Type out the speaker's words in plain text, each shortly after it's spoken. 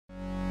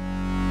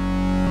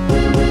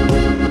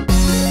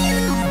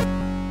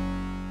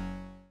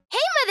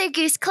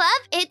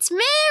Club, it's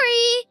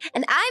Mary!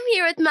 And I'm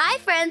here with my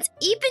friends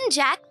Eep and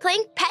Jack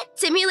playing Pet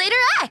Simulator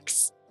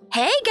X.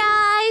 Hey,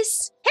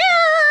 guys!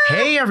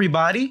 Hey,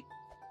 everybody!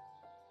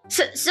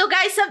 So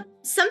guys,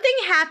 something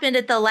happened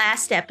at the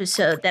last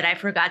episode that I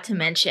forgot to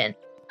mention.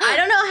 I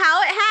don't know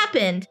how it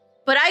happened,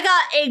 but I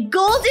got a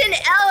golden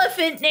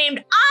elephant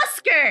named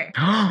Oscar!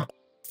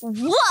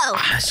 Whoa!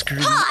 Oscar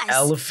the Pause.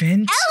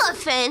 elephant?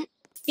 Elephant?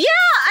 Yeah,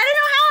 I don't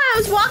know how. I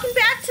was walking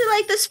back to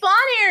like the spawn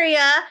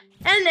area,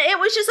 and it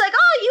was just like,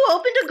 oh, you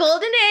opened a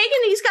golden egg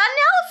and he's got an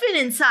elephant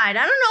inside.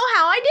 I don't know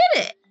how I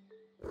did it.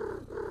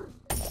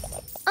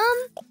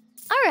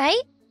 All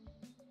right.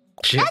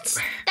 That's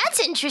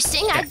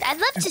interesting. I'd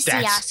love to see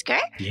Oscar.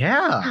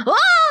 Yeah.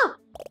 Oh!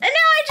 And now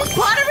I just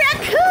bought a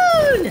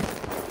raccoon!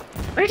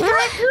 Where'd the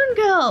raccoon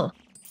go?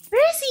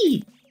 Where is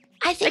he?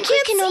 I think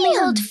we can only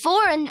hold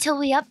 4 until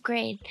we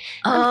upgrade.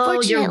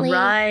 Oh, you're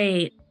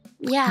right.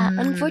 Yeah,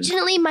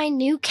 unfortunately, my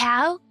new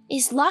cow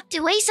is locked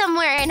away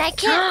somewhere and I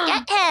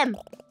can't get him.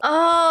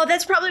 Oh,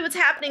 that's probably what's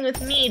happening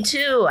with me,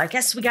 too. I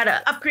guess we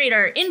gotta upgrade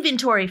our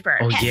inventory for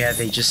our pets. Yeah,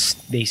 they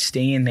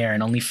stay in there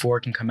and only 4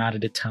 can come out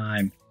at a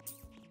time.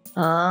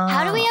 Oh.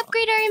 How do we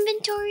upgrade our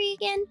inventory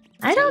again?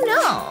 I don't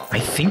know. I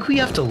think we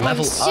have to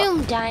level I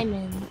assume up.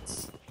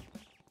 diamonds.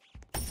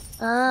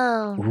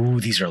 Oh. Ooh,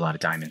 these are a lot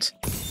of diamonds.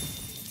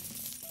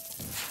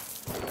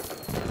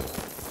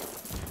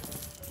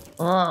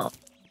 Oh,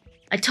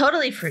 I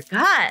totally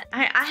forgot.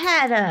 I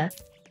had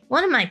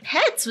one of my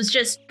pets was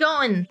just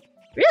going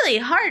really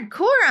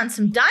hardcore on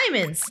some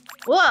diamonds.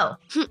 Whoa.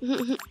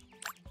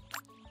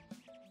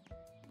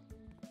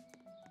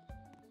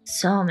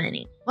 So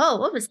many. Whoa,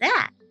 what was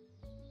that?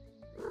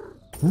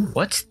 Ooh,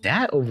 what's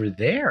that over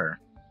there?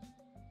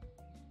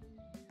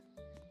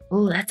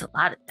 Ooh, that's a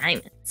lot of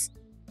diamonds.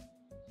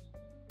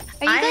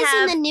 Are you guys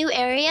in the new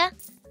area?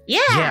 Yeah.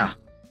 Yeah.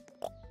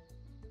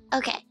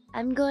 Okay,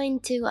 I'm going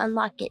to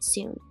unlock it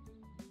soon.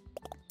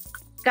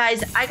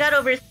 Guys, I got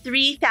over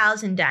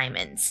 3,000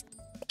 diamonds.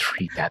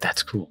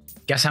 That's cool.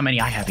 Guess how many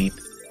I have, Eep?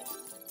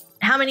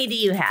 How many do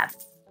you have?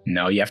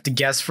 No, you have to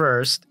guess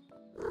first.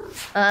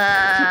 2.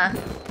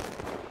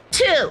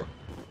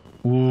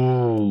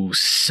 Ooh,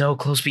 so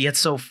close, but yet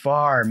so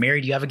far.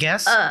 Mary, do you have a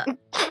guess? What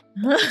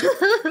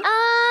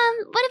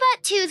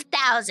about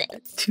 2,000?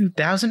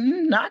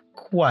 2,000? Not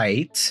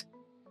quite.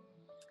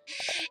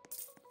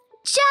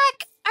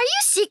 Jack, are you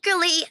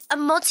secretly a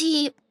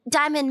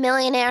multi-diamond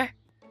millionaire?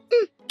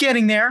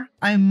 Getting there.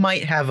 I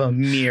might have a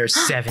mere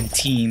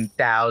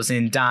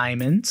 17,000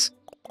 diamonds.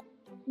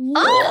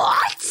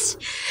 What?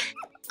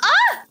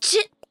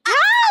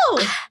 Ow!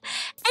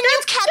 And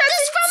you kept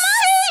this from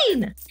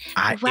us?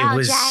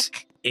 Wow,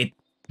 Jack.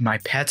 My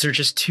pets are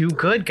just too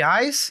good,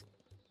 guys.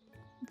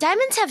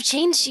 Diamonds have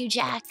changed you,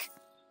 Jack.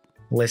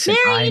 Listen,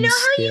 Mary, I'm you know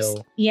how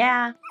still.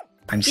 Yeah.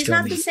 I'm He's still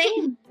not me. the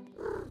same.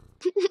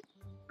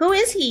 Who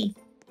is he?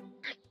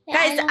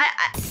 Guys,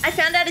 I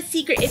found out a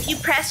secret. If you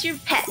press your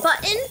pet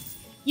button,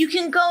 you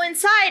can go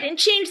inside and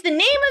change the name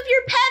of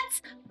your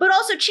pets, but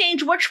also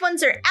change which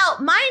ones are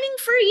out mining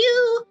for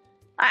you.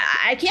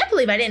 I can't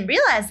believe I didn't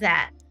realize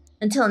that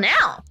until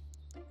now.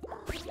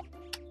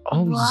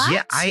 Oh, What?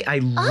 yeah. I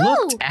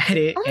looked at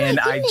it Oh my and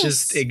I goodness.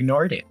 just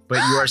ignored it. But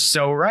you are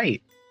so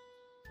right.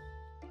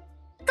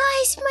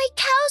 Guys, my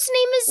cow's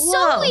name is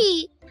Whoa.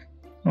 Zoe.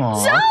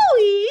 Aw.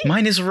 Zoe!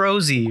 Mine is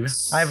Rosie.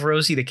 I have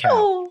Rosie the cow.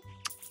 Oh.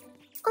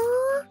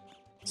 Oh,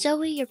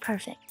 Zoe, you're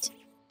perfect.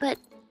 But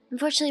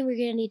unfortunately, we're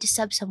going to need to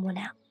sub someone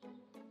out.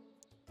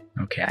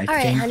 Okay, I All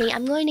right, think. honey,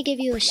 I'm going to give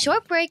you a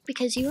short break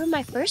because you were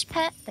my first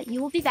pet, but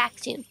you will be back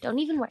soon. Don't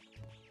even worry.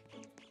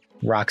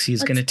 Roxy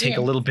is going to take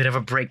a little bit of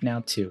a break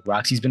now, too.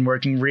 Roxy's been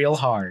working real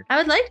hard. I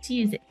would like to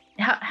use it.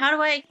 How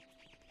do I...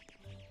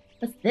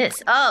 What's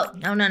this? Oh,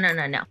 no. No,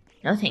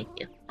 thank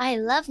you. I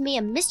love me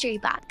a mystery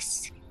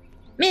box.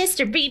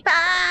 Mr.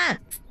 Beatbox!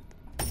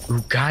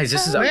 Ooh, guys,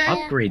 this is Oh, our yeah.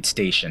 upgrade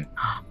station.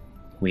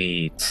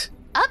 Wait.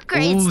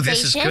 Upgrade Ooh, station.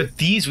 this is good.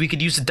 We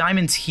could use the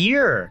diamonds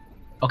here.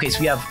 Okay, so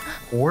we have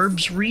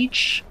Orbs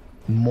Reach,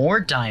 more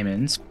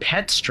diamonds,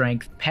 Pet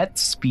Strength, Pet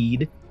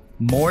Speed,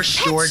 more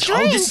storage.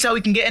 Oh, this is how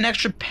we can get an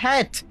extra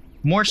pet.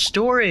 More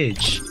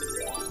storage.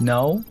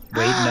 No,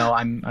 wait, no,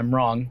 I'm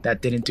wrong.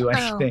 That didn't do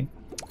anything.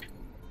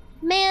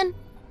 Man,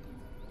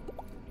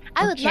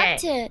 I would love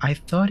to I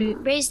thought it.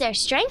 raise their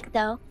strength,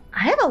 though.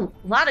 I have a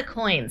lot of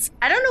coins.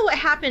 I don't know what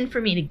happened for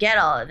me to get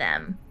all of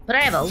them, but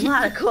I have a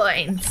lot of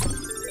coins.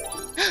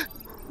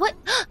 What?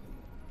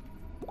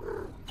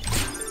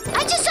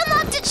 I just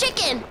unlocked a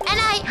chicken, and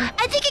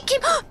I think it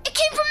came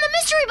from the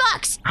mystery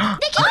box.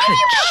 They can give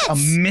you A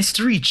pets.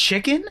 mystery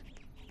chicken?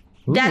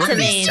 Ooh, That's look at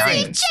these amazing.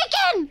 diamonds.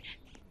 Chicken.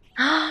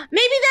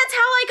 Maybe that's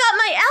how I got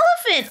my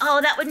elephant.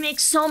 Oh, that would make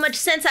so much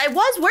sense. I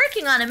was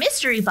working on a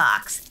mystery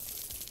box.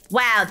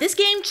 Wow, this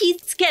game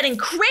keeps getting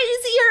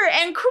crazier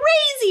and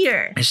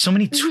crazier. There's so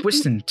many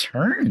twists and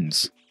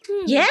turns.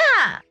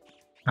 Yeah.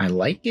 I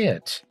like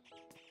it.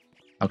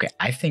 Okay,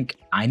 I think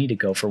I need to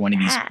go for one of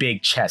these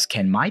big chests.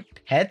 Can my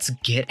pets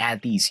get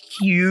at these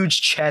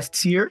huge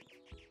chests here?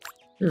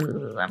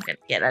 Ooh, I'm gonna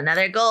get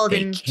another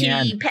golden They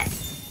can. key pet.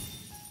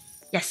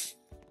 Yes.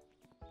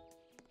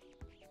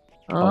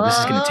 Oh, this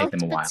is gonna take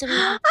them a while.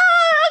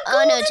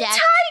 Oh no, Jack.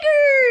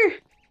 Tiger.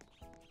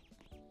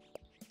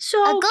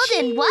 So A golden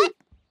cute. what?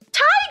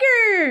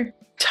 Tiger.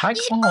 Tiger.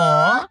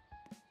 Aww.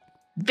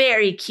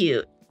 Very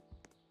cute.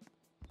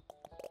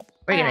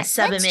 We're gonna Alright,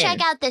 sub him let's in. check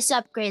out this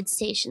upgrade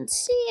station.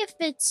 See if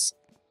it's,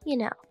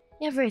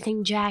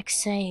 everything Jack's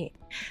saying.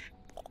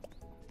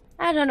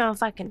 I don't know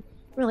if I can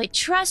really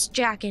trust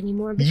Jack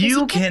anymore because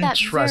You he kept can that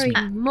trust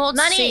very me.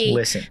 multi-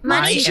 Listen,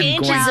 Money I am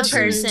changes going a to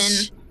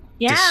person.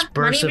 Yeah, disperse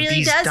money of really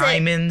these does it.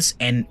 diamonds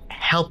and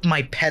help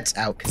my pets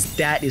out, because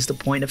that is the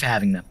point of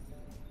having them.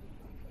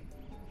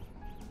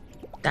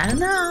 I don't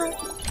know.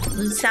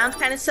 It sounds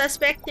kind of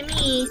suspect to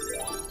me.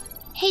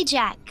 Hey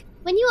Jack,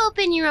 when you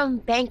open your own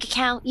bank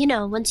account,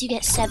 once you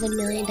get 7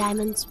 million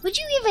diamonds, would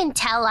you even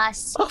tell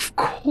us? Of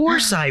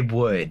course I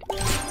would.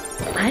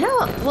 I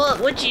don't.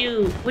 Well, would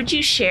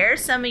you share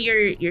some of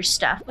your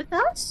stuff with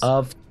us?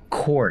 Of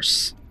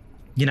course.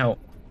 You don't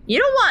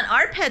want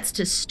our pets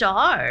to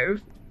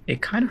starve. It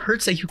kind of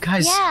hurts that you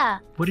guys Yeah.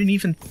 wouldn't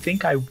even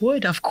think I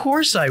would. Of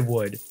course I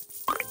would.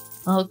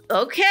 Oh,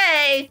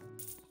 okay.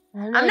 I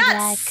don't know, I'm not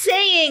Jack.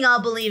 saying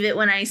I'll believe it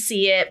when I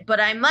see it, but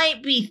I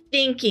might be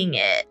thinking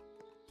it.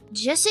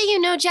 Just so you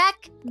know,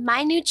 Jack,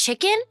 my new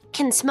chicken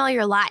can smell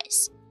your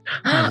lies.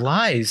 My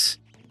lies.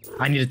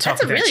 I need to talk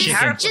That's a to that really chicken.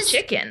 powerful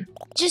chicken.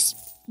 Just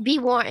be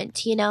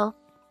warned,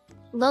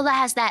 Lola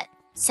has that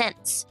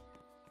sense.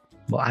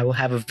 Well, I will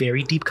have a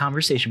very deep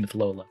conversation with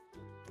Lola.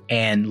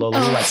 And Lola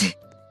will like me.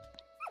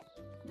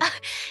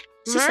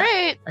 Is this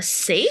Right. a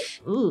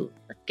safe? Ooh,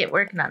 let's get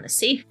working on the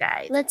safe,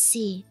 guys. Let's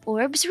see.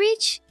 Orbs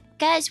reach?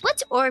 Guys,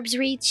 what's orbs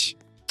reach?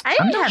 I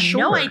I'm not have sure.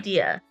 no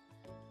idea.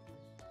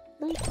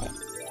 Okay.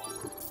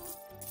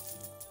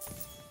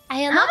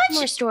 I unlocked much-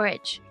 more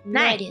storage. No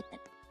Nice. idea.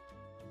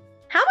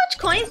 How much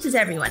coins does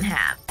everyone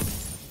have?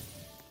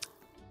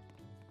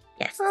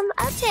 Yes.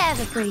 I'd say I have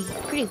a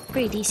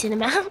pretty decent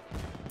amount.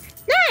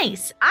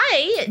 Nice.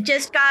 I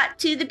just got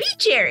to the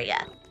beach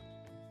area.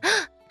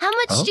 How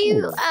much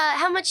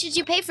how much did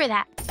you pay for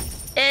that?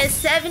 It's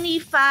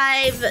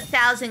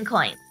 75,000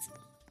 coins.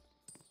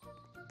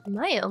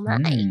 My oh my.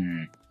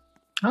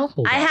 I'll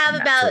hold I off have on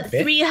that for a about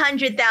bit.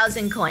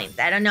 300,000 coins.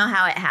 I don't know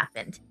how it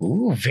happened.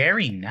 Ooh,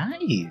 very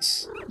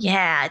nice.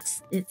 Yeah,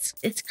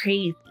 it's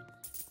crazy.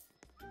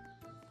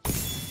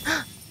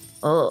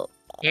 Oh,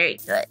 very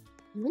good.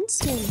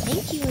 Winston,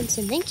 thank you,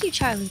 Winston. Thank you,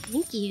 Charlie.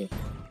 Thank you.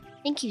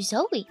 Thank you,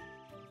 Zoe.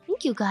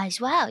 Thank you, guys.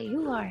 Wow,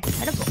 you are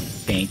incredible.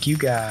 Thank you,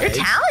 guys.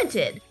 They're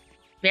talented.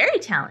 Very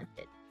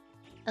talented.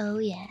 Oh,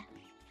 yeah.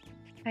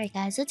 All right,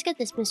 guys, let's get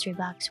this mystery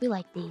box. We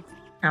like these.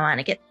 I want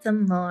to get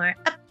some more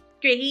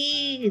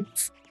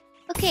upgrades.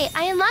 Okay,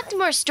 I unlocked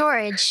more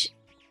storage.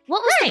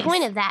 What was Nice. the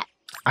point of that?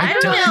 I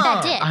don't know know. what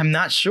that did. I'm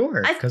not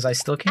sure, because I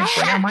still can't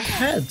bring out my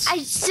pets.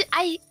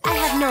 I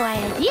have no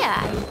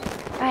idea.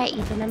 All right,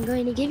 Ethan, I'm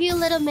going to give you a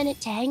little minute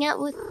to hang out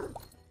with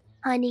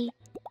Honey,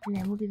 and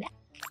then we'll be back.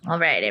 All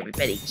right,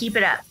 everybody, keep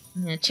it up.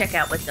 I'm going to check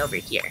out what's over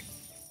here.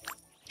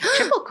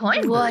 Triple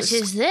coin What boost.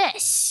 is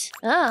this?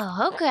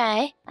 Oh,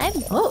 okay.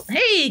 Oh,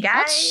 hey, guys.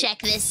 Let's check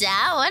this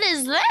out. What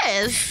is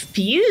this?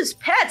 Fuse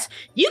pets.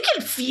 You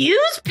can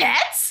fuse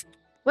pets?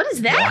 What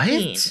does that What?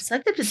 mean?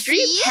 Select up to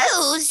 3 pets.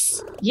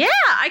 Fuse? Yeah,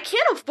 I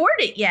can't afford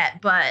it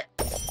yet, but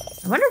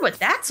I wonder what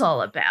that's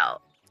all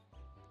about.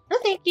 No,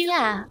 thank you.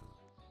 Yeah.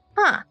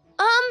 Huh.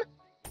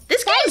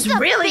 This That is game's the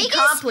really biggest-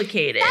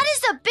 complicated. That is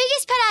the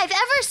biggest pet I've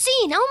ever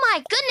seen. Oh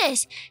my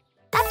goodness.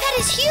 That pet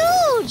is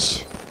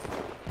huge.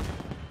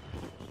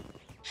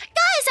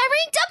 Guys, I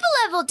ranked up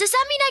a level. Does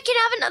that mean I can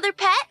have another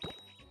pet?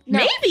 No,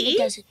 Maybe. it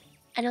doesn't.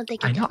 I don't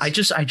think it I know.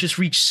 does. I just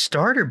reached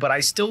starter, but I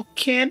still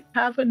can't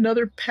have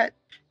another pet.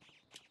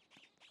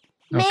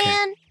 Man,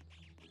 Okay.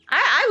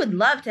 I would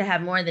love to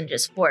have more than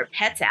just 4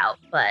 pets out,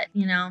 but,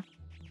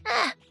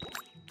 ah,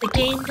 the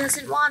game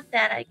doesn't want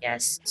that, I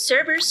guess.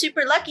 Server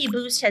Super Lucky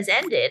Boost has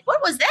ended.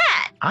 What was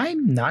that?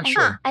 I'm not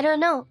sure. I don't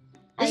know.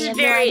 I This is have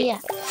very- no idea.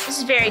 This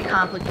is very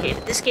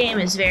complicated. This game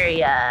is very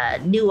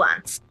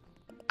nuanced.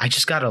 I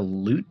just got a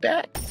loot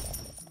bag.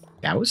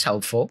 That was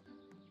helpful.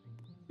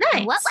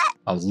 Nice. What?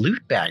 A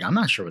loot bag. I'm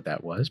not sure what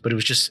that was, but it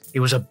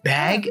was a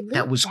bag loot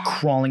that was bag.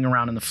 crawling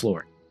around on the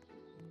floor.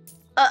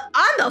 On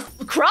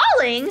the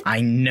crawling?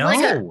 I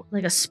know.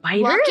 Like a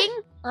spider?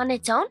 Walking on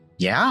its own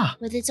Yeah.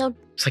 with its own.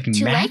 It's like 2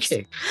 legs?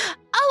 magic.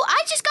 Oh,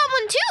 I just got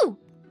one too.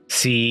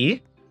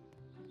 See?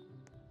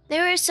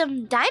 There were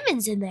some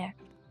diamonds in there.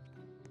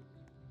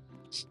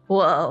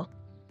 Whoa.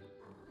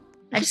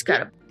 I just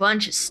got a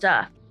bunch of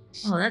stuff.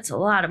 Oh, that's a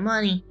lot of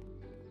money.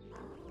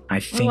 I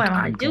think I wanna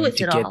I'm do going with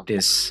to it get all?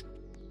 this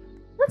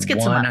Let's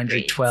get some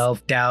upgrades.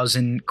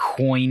 112,000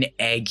 coin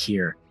egg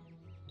here.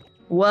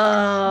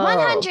 Whoa.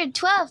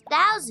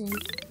 112,000.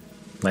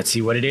 Let's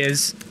see what it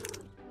is.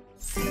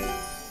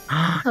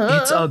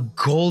 It's a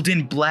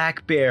golden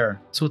black bear.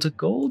 So it's a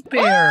gold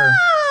bear.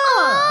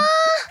 Oh.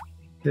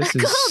 This a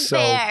is gold so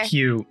bear.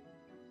 cute.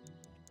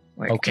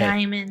 More Okay.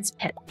 diamonds,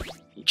 pet.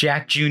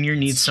 Jack Jr.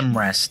 needs some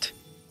rest.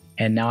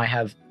 And now I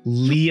have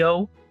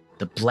Leo,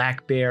 the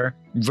black bear,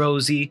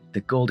 Rosie,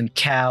 the golden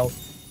cow,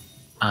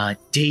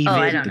 David, Oh,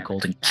 I don't the know.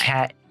 golden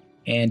cat,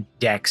 And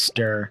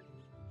Dexter.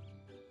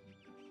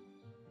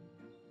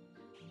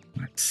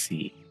 Let's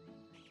see.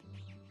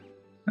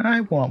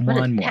 I want What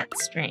one does more. pet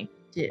strength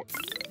do?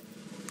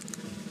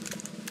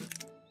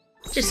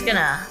 Just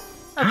gonna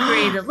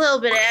upgrade a little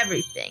bit of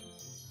everything.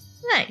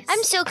 Nice.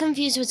 I'm so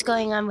confused what's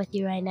going on with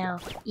you right now,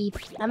 Eep.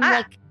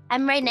 Ah.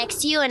 I'm right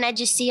next to you and I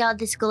just see all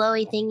this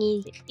glowy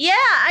thingy. Yeah,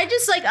 I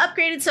just like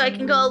upgraded so I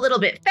can go a little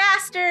bit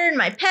faster and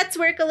my pets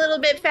work a little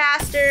bit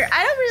faster.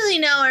 I don't really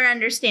know or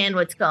understand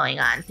what's going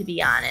on, to be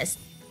honest.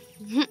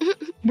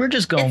 We're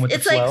just going with the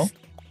it's flow. like,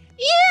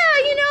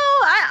 yeah, you know,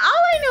 all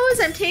I know is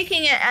I'm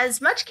taking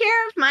as much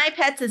care of my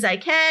pets as I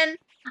can.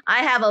 I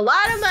have a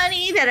lot of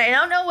money that I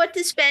don't know what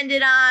to spend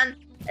it on.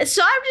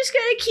 So I'm just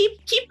gonna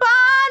keep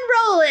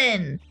on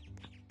rolling.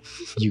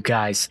 You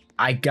guys,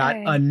 I got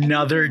Alright,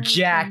 another anything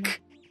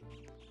Jack.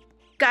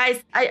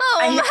 Guys,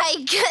 Oh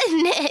my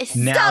goodness!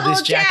 Now double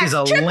this Jack jacks, is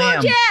a triple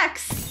lamb.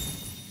 jacks.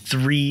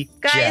 3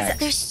 Guys, Jacks.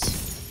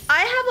 There's I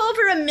have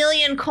over 1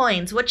 million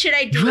coins. What should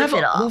I do You with have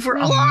it all? over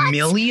What? 1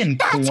 million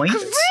That's coins?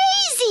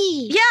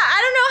 crazy! Yeah,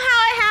 I don't know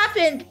how it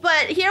happened,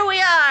 but here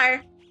we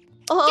are.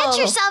 Oh, Get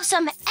yourself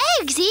some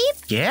eggs, Eep!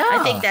 Yeah.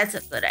 I think that's a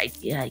good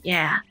idea.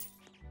 Yeah.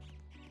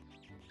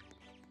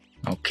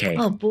 Okay.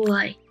 Oh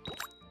boy.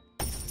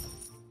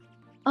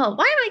 Oh,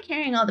 why am I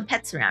carrying all the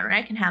pets around when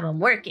I can have them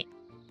working?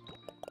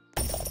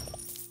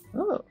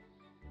 Oh.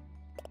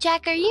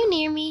 Jack, are you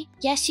near me?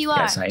 Yes, you are.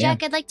 Yes, I am.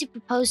 Jack, I'd like to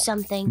propose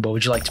something. What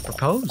would you like to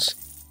propose?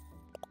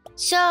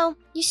 So,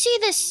 you see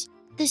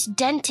this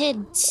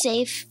dented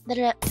safe that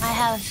I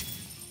have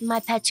my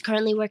pets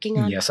currently working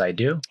on? Yes, I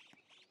do.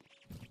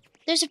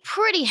 There's a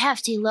pretty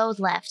hefty load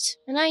left,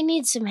 and I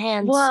need some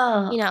hands,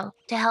 Whoa. you know,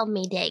 to help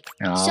me dig.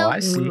 Oh, So, I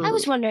see. I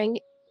was wondering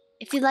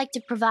if you'd like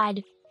to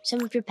provide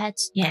some of your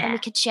pets and Yeah. we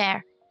could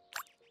share.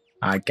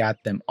 I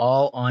got them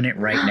all on it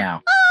right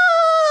now.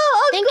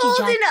 Oh, a Thank you,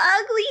 golden Jack.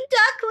 ugly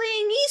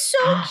duckling. He's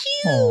so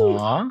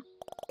cute. Aw.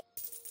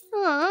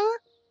 Aww.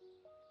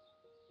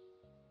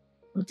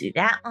 We'll do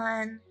that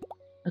one.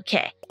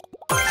 Okay.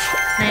 Can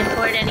I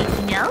afford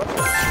anything else?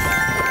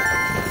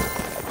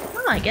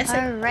 Oh, I guess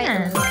I Alright,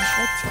 can. let's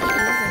get you over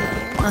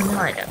here. Oh, no,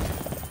 I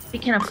don't. We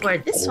can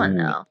afford this one,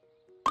 Ooh. though.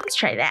 Let's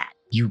try that.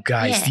 You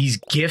guys, Yeah. these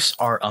gifts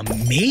are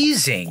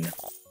amazing.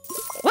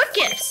 What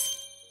gifts?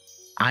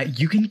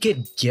 You can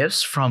get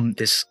gifts from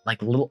this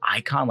like little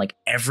icon like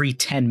every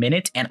 10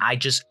 minutes, and I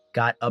just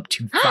got up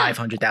to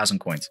 500,000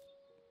 coins.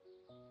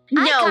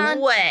 No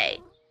Icon. way.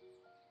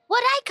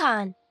 What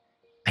icon?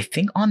 I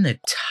think on the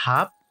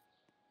top.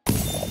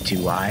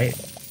 Do I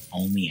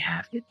only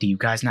have it? Do you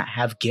guys not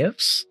have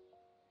gifts?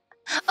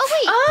 Oh,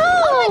 wait! Oh!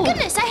 Oh my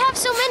goodness, I have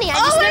so many. I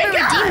Oh just my never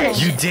redeemed gosh!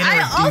 them. You didn't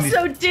I redeem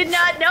also did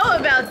not know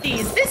about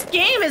these. This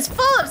game is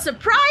full of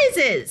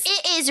surprises.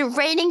 It is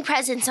raining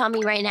presents on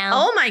me right now.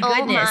 Oh my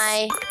goodness.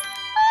 Oh my.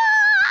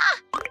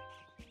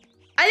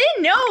 I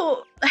didn't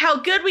know how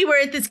good we were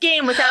at this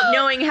game without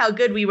knowing how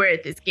good we were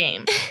at this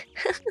game.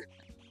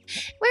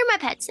 Where are my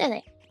pets? There they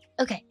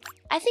are. Okay.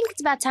 I think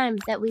it's about time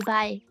that we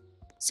buy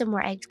some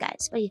more eggs,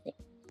 guys. What do you think?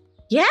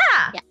 Yeah.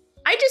 Yeah.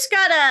 I just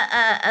got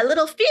a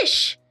little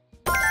fish.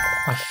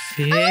 A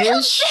A little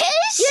fish?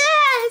 fish?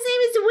 Yeah, his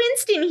name is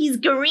Winston. He's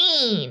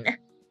green.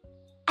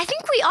 I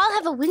think we all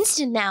have a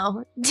Winston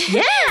now.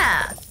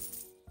 Yeah.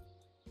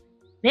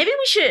 Maybe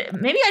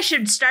I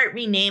should start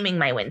renaming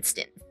my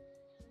Winston.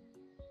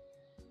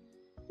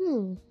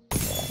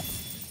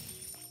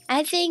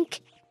 I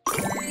think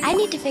I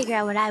need to figure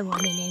out what I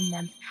want to name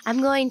them.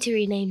 I'm going to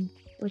rename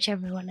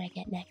whichever one I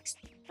get next.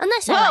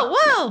 Unless I Whoa, like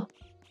whoa.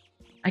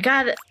 I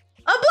got a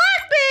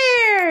black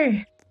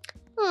bear.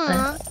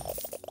 Aw,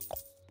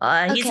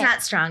 He's Okay.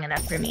 not strong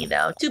enough for me,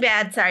 though. Too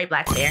bad. Sorry,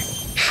 black bear.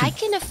 I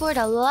can afford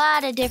a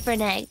lot of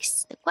different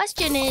eggs. The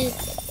question is,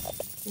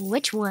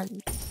 which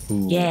one?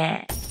 Ooh,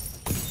 Yeah.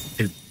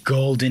 The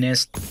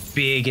goldenest,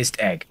 biggest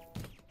egg.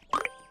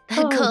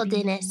 The Oh.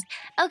 goldenest.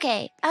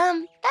 Okay,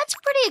 that's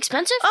pretty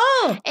expensive.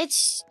 Oh,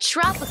 It's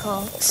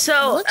tropical.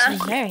 so Looks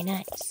very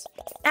nice.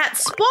 at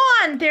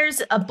Spawn,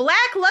 there's a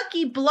Black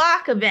Lucky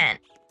Block event.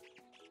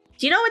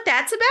 Do you know what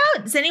that's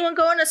about? Is anyone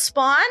going to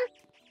Spawn?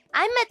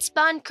 I'm at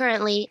Spawn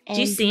currently, and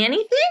Do you see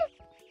anything?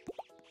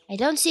 I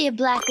don't see a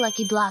black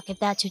lucky block if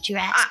that's what you're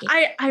asking.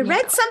 I No.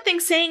 read something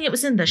saying it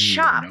was in the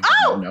shop. no,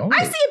 Oh, no.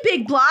 I see a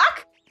big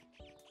block.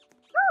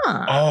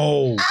 Huh.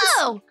 Oh,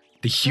 Oh,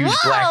 the huge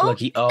Whoa, black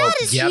lucky. Oh, that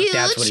is yep, huge.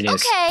 that's what it is.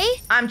 Okay.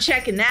 I'm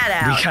checking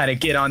that out. We gotta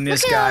get on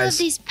this, Look at all of guys.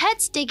 these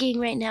pets digging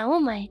right now. Oh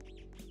my.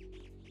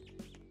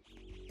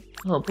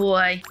 Oh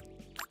boy.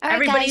 All right,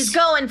 Everybody's guys.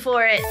 going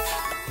for it.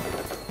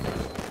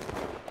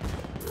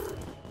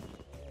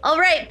 All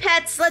right,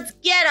 pets, let's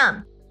get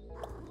them.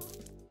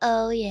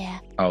 Oh yeah.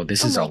 Oh,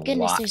 this Oh is my a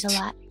goodness, lot. there's a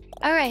lot.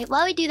 All right,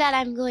 while we do that,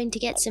 I'm going to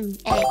get some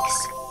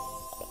eggs.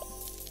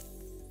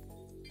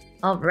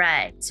 All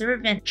right, server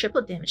event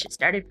triple damage. It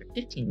started for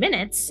 15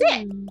 minutes.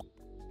 Sick. Hmm.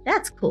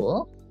 That's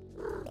cool.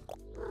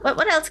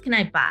 What else can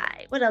I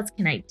buy? What else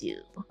can I do?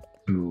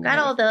 Ooh. Got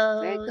all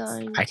We're those.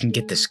 going. I can to-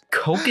 get this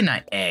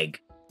coconut egg.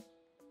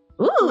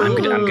 Ooh. I'm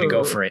gonna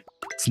go for it.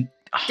 It's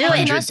I can also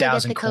get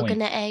 100,000 the coins.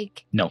 coconut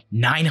egg. No,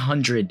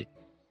 900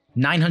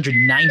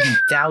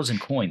 990,000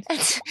 coins.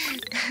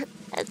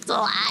 That's a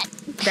lot.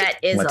 That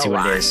is Let's a see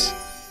lot. what it is.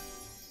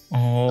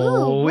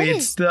 Oh, Ooh, what it's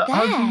is the that?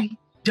 ugly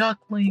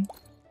duckling.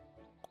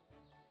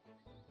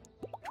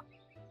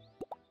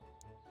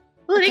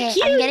 What Okay, a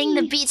cutie. I'm getting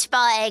the beach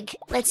ball egg.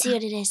 Let's see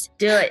what it is.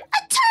 Do it. A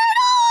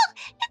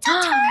turtle! It's a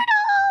turtle!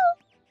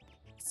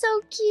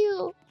 So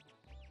cute.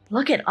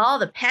 Look at all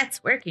the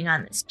pets working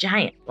on this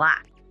giant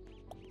block.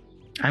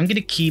 I'm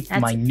gonna keep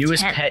That's my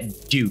newest intense.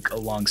 pet, Duke,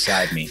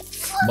 alongside me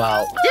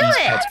while Do these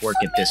it. pets work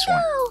at this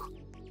one.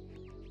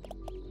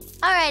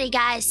 Alrighty,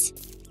 guys.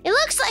 It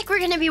looks like we're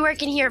gonna be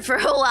working here for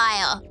a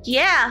while.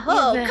 Yeah,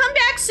 oh, Yeah, but- come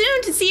back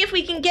soon to see if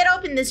we can get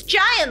open this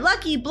giant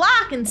lucky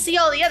block and see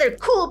all the other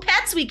cool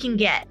pets we can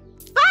get.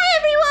 Bye,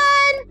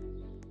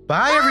 everyone!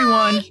 Bye,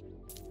 everyone.